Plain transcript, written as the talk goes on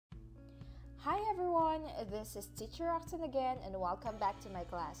everyone, this is Teacher Roxanne again and welcome back to my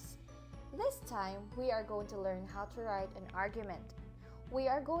class. This time, we are going to learn how to write an argument. We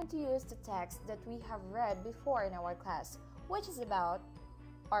are going to use the text that we have read before in our class, which is about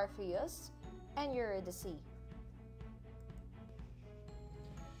Orpheus and Eurydice.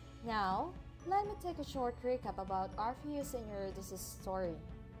 Now, let me take a short recap about Orpheus and Eurydice's story.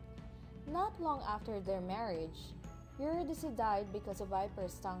 Not long after their marriage, Eurydice died because a viper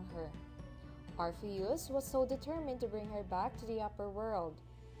stung her. Orpheus was so determined to bring her back to the upper world.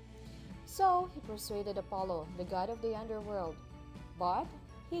 So he persuaded Apollo, the god of the underworld, but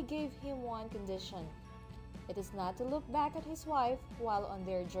he gave him one condition. It is not to look back at his wife while on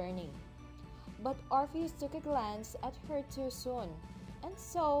their journey. But Orpheus took a glance at her too soon, and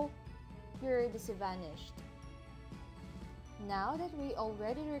so Eurydice vanished. Now that we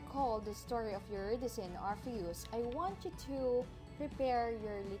already recall the story of Eurydice and Orpheus, I want you to prepare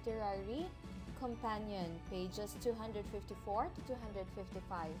your literary companion, pages 254 to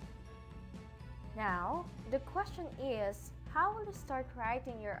 255. Now, the question is, how will you start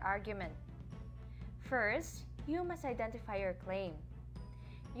writing your argument? First, you must identify your claim.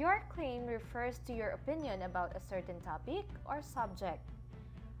 Your claim refers to your opinion about a certain topic or subject.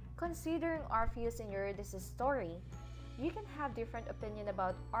 Considering Orpheus and Eurydice's story, you can have different opinion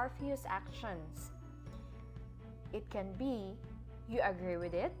about Orpheus' actions. It can be you agree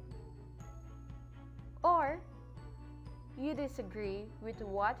with it, or you disagree with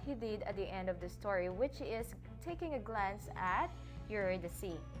what he did at the end of the story, which is taking a glance at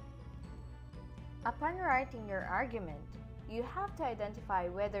Eurydice. Upon writing your argument, you have to identify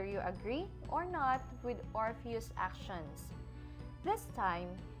whether you agree or not with Orpheus' actions. This time,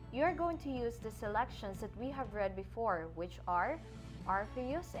 you are going to use the selections that we have read before, which are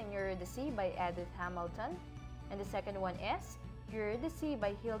Orpheus and Eurydice by Edith Hamilton, and the second one is Eurydice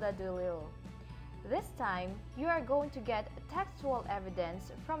by Hilda Doolittle. This time, you are going to get textual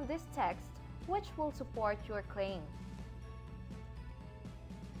evidence from this text which will support your claim.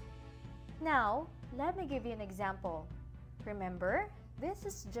 Now, let me give you an example. Remember, this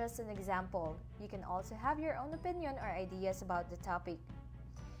is just an example. You can also have your own opinion or ideas about the topic.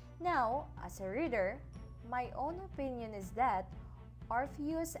 Now, as a reader, my own opinion is that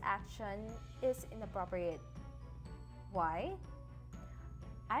Orpheus' action is inappropriate. Why?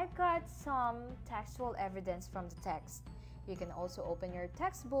 I've got some textual evidence from the text. You can also open your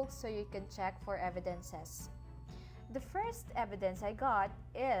textbook so you can check for evidences. The first evidence I got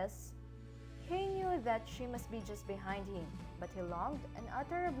is he knew that she must be just behind him, but he longed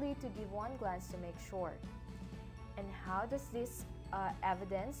unutterably to give one glance to make sure. And how does this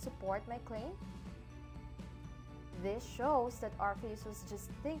evidence support my claim? This shows that Orpheus was just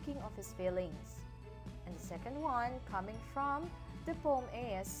thinking of his feelings. And the second one, coming from the poem,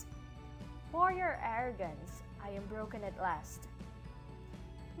 is, "For your arrogance, I am broken at last."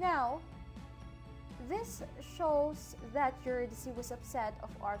 Now, this shows that Eurydice was upset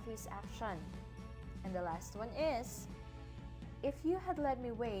of Orpheus' action. And the last one is, "If you had let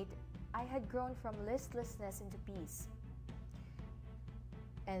me wait, I had grown from listlessness into peace."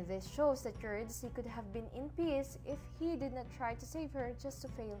 And this shows that Eurydice could have been in peace if he did not try to save her just to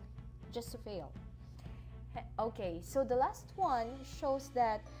fail. Okay, so the last one shows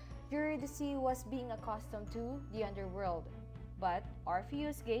that Eurydice was being accustomed to the underworld, but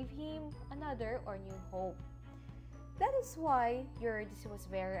Orpheus gave him another or new hope. That is why Eurydice was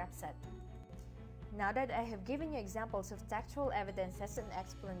very upset. Now that I have given you examples of textual evidences and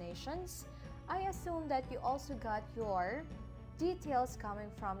explanations, I assume that you also got your details coming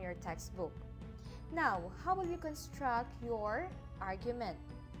from your textbook. Now, how will you construct your argument?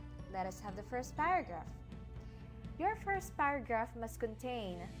 Let us have the first paragraph. Your first paragraph must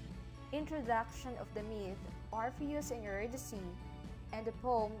contain introduction of the myth Orpheus and Eurydice and the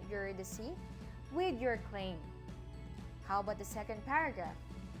poem Eurydice with your claim. How about the second paragraph?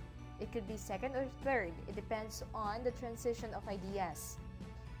 It could be second or third. It depends on the transition of ideas.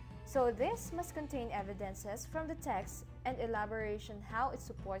 So this must contain evidences from the text and elaboration how it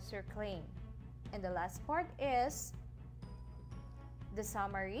supports your claim. And the last part is the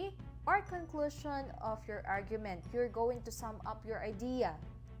summary or conclusion of your argument. You're going to sum up your idea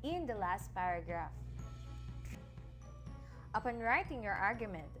in the last paragraph. Upon writing your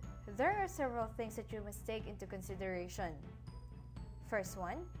argument, there are several things that you must take into consideration. First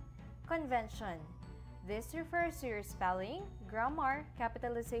one, convention. This refers to your spelling, grammar,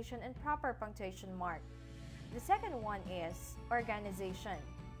 capitalization, and proper punctuation mark. The second one is organization,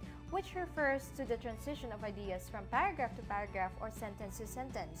 which refers to the transition of ideas from paragraph to paragraph or sentence to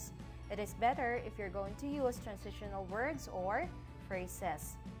sentence. It is better if you're going to use transitional words or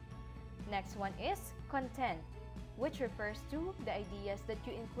phrases. Next one is content, which refers to the ideas that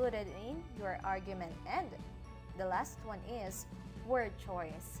you included in your argument. And the last one is word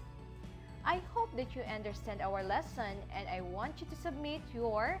choice. I hope that you understand our lesson, and I want you to submit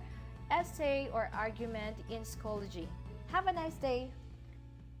your essay or argument in Schoology. Have a nice day!